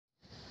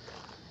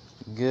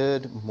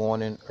Good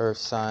morning, Earth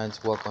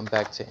signs. Welcome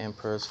back to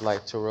Emperor's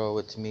Light Tarot.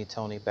 It's me,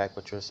 Tony, back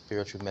with your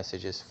spiritual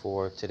messages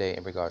for today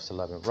in regards to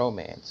love and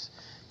romance.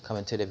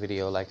 Coming to the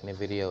video, liking the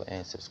video,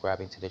 and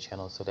subscribing to the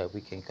channel so that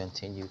we can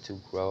continue to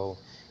grow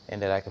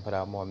and that I can put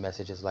out more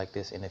messages like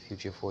this in the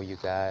future for you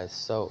guys.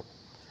 So,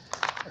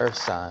 Earth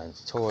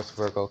signs, Taurus,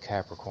 Virgo,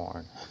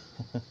 Capricorn.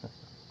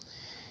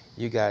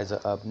 You guys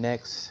are up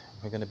next.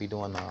 We're going to be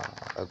doing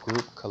a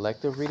group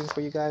collective reading for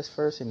you guys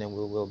first, and then we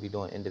will be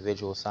doing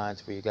individual signs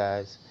for you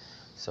guys.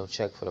 So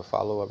check for the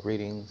follow-up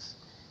readings.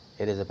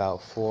 It is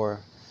about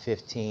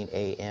 4:15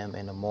 a.m.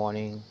 in the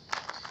morning.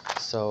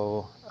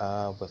 So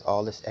with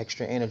all this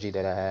extra energy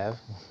that I have,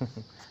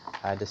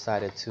 I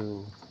decided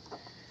to,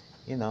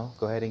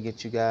 go ahead and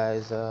get you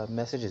guys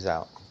messages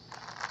out.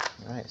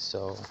 All right,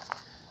 so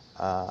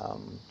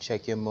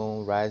check your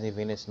moon, rising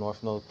Venus,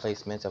 north node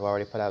placements. I've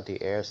already put out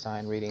the air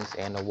sign readings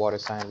and the water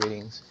sign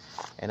readings,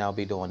 and I'll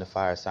be doing the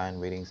fire sign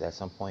readings at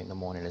some point in the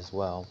morning as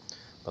well.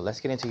 But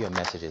let's get into your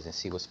messages and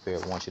see what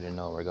Spirit wants you to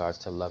know in regards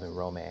to love and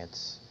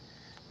romance,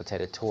 what's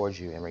headed towards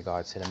you in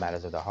regards to the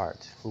matters of the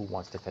heart. Who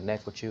wants to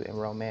connect with you in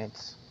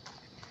romance?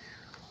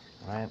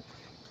 All right.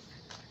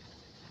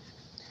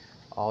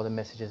 All the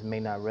messages may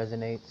not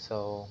resonate,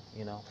 so,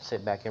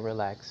 sit back and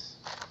relax.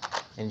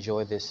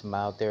 Enjoy this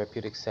mild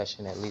therapeutic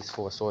session, at least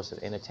for a source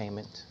of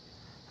entertainment.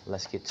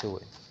 Let's get to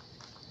it.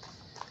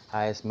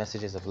 Highest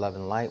messages of love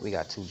and light. We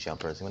got two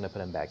jumpers. I'm going to put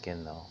them back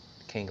in, though.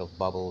 King of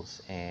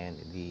Bubbles and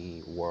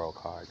the World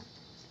card.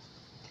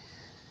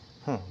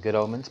 Good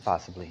omens,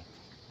 possibly.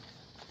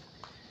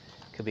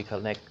 Could be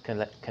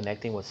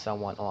connecting with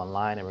someone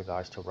online in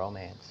regards to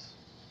romance.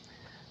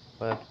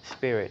 But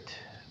Spirit,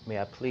 may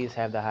I please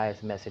have the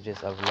highest messages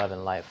of love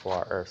and light for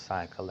our Earth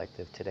sign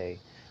collective today.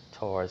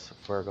 Taurus,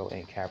 Virgo,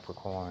 and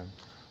Capricorn.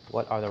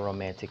 What are the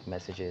romantic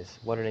messages?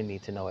 What do they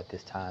need to know at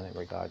this time in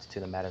regards to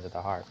the matters of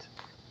the heart?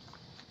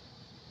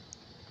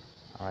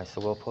 All right,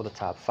 so we'll pull the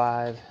top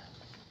 5,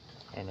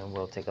 and then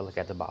we'll take a look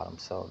at the bottom.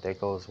 So there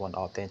goes one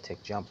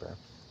authentic jumper.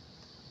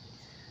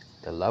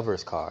 The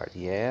Lover's card,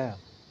 yeah.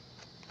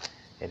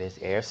 It is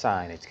air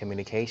sign, it's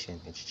communication,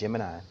 it's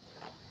Gemini.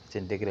 It's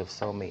indicative of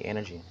soulmate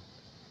energy.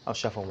 I'll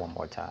shuffle one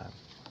more time.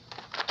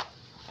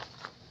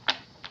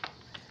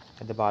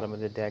 At the bottom of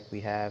the deck,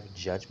 we have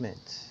Judgment,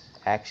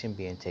 action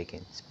being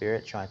taken,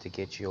 Spirit trying to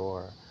get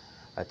your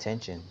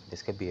attention.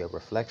 This could be a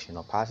reflection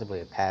or possibly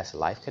a past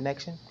life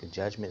connection. The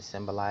Judgment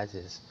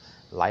symbolizes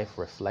life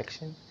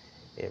reflection.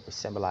 It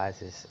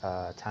symbolizes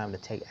time to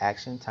take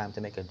action, time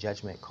to make a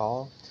judgment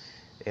call.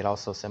 It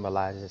also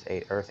symbolizes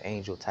a earth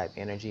angel type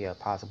energy, a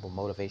possible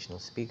motivational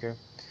speaker.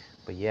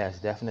 But yes,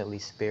 definitely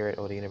Spirit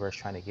or the universe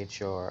trying to get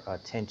your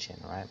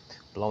attention, right?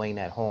 Blowing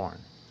that horn.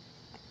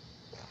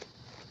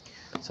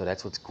 So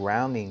that's what's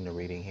grounding the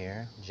reading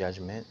here.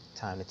 Judgment,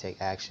 time to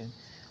take action.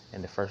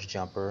 And the first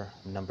jumper,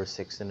 number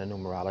 6 in the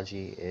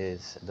numerology,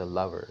 is the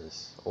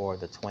Lovers or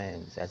the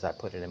Twins, as I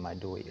put it in my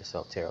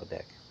Do-It-Yourself Tarot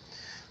deck.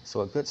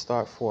 So a good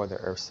start for the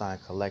Earth sign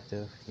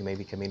collective. You may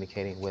be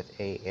communicating with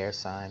a air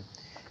sign.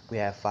 We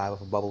have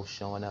 5 of bubbles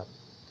showing up.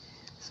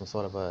 Some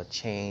sort of a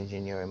change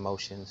in your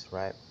emotions,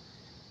 right?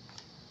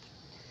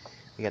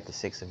 We got the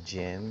 6 of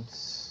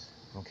Gems.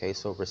 Okay,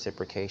 so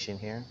reciprocation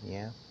here,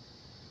 yeah.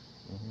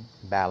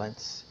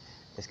 Balance.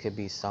 This could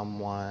be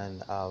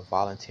someone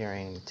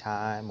volunteering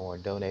time or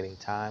donating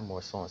time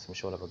or showing some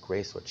sort of a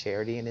grace or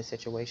charity in this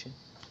situation.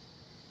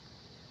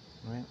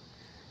 All right.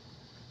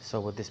 So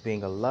with this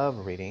being a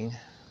love reading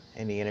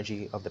and the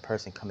energy of the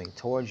person coming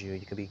towards you,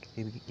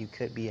 you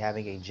could be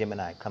having a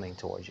Gemini coming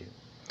towards you.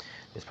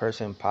 This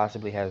person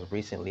possibly has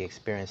recently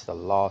experienced a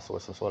loss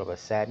or some sort of a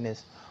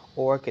sadness,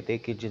 or they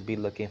could just be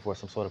looking for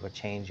some sort of a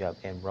change up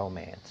in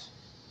romance.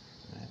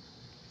 Right?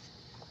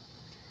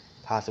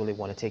 Possibly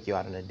want to take you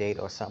out on a date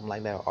or something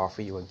like that, or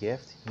offer you a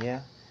gift.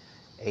 Yeah.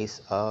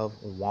 Ace of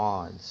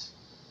Wands.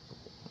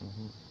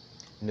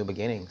 New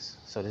beginnings.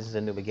 So this is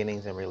a new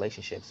beginnings in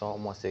relationships.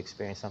 Someone wants to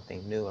experience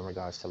something new in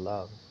regards to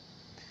love.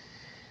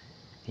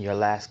 Your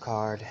last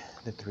card,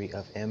 the 3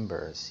 of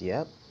Embers.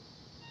 Yep.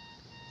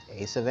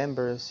 Ace of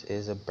Embers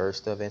is a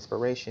burst of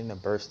inspiration, a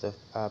burst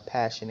of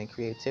passion and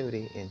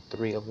creativity. And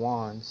 3 of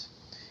Wands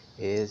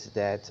is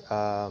that,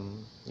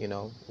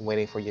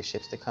 waiting for your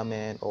ships to come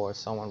in or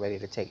someone ready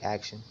to take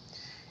action.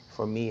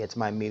 For me, it's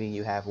my meeting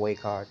you halfway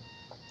card.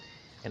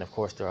 And of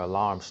course, their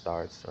alarm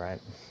starts, right?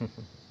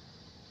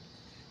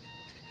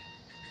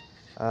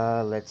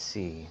 Let's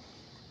see.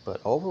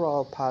 But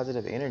overall,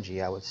 positive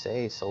energy, I would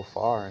say, so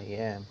far,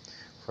 yeah.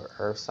 For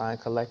Earth sign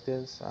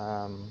collectives,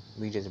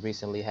 we just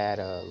recently had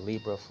a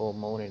Libra full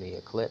moon in the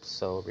eclipse,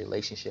 so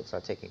relationships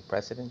are taking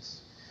precedence,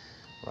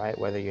 right?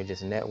 Whether you're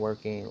just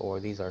networking or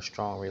these are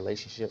strong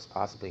relationships,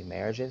 possibly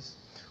marriages,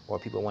 or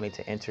people wanting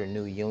to enter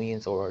new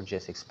unions or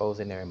just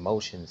exposing their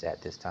emotions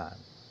at this time.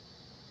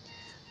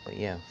 But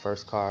yeah,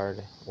 first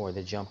card or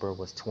the jumper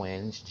was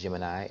Twins,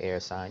 Gemini, air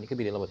sign. You could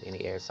be dealing with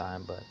any air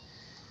sign, but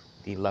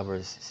the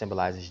Lovers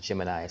symbolizes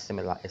Gemini.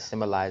 It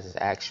symbolizes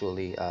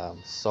actually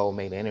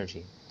soulmate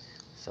energy.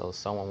 So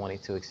someone wanting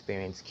to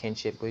experience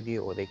kinship with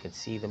you, or they can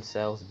see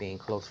themselves being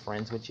close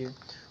friends with you,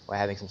 or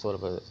having some sort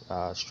of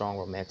a strong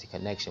romantic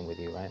connection with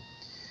you, right?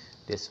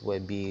 This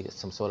would be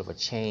some sort of a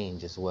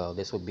change as well.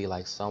 This would be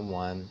like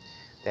someone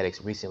that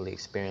recently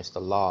experienced a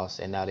loss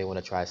and now they want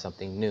to try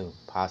something new,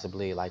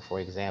 possibly like, for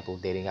example,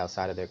 dating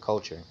outside of their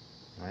culture,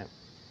 right?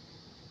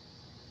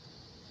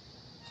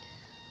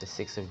 The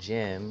Six of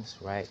Gems,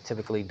 right?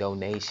 Typically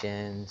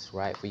donations,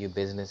 right? For you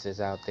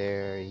businesses out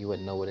there, you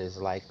wouldn't know what it's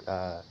like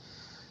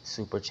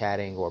super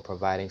chatting or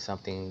providing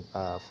something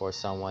for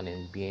someone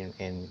and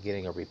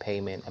getting a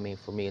repayment. I mean,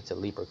 for me, it's a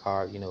Libra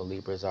card. You know,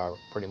 Libras are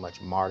pretty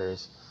much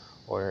martyrs,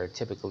 or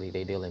typically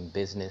they deal in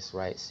business,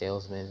 right?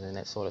 Salesmen and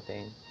that sort of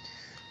thing.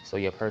 So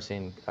your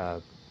person,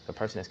 the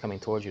person that's coming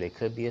towards you, they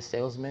could be a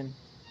salesman.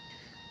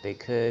 They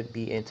could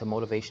be into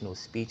motivational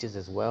speeches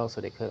as well.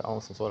 So they could own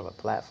some sort of a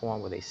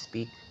platform where they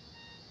speak.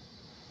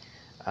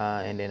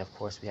 And then, of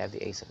course, we have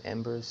the Ace of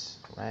Embers,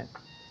 right?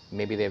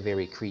 Maybe they're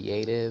very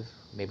creative.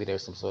 Maybe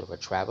there's some sort of a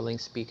traveling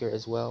speaker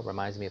as well.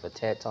 Reminds me of a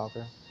TED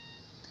talker,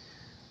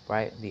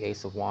 right? The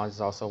Ace of Wands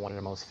is also one of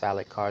the most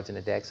phallic cards in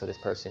the deck. So this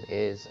person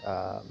is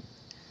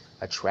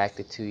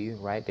attracted to you,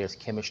 right? There's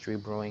chemistry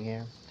brewing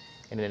here.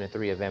 And then the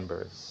Three of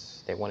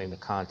Embers. They're wanting to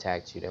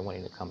contact you. They're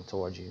wanting to come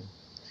towards you.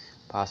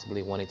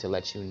 Possibly wanting to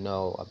let you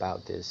know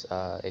about this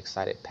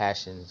excited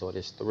passions or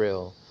this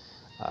thrill,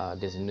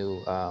 this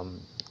new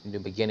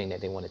beginning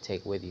that they want to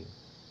take with you.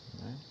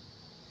 Right?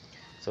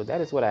 So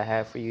that is what I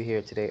have for you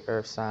here today,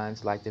 Earth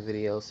signs. Like the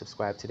video,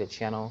 subscribe to the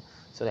channel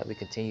so that we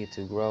continue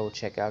to grow.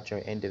 Check out your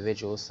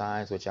individual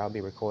signs, which I'll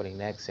be recording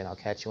next, and I'll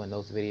catch you in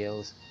those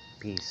videos.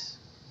 Peace.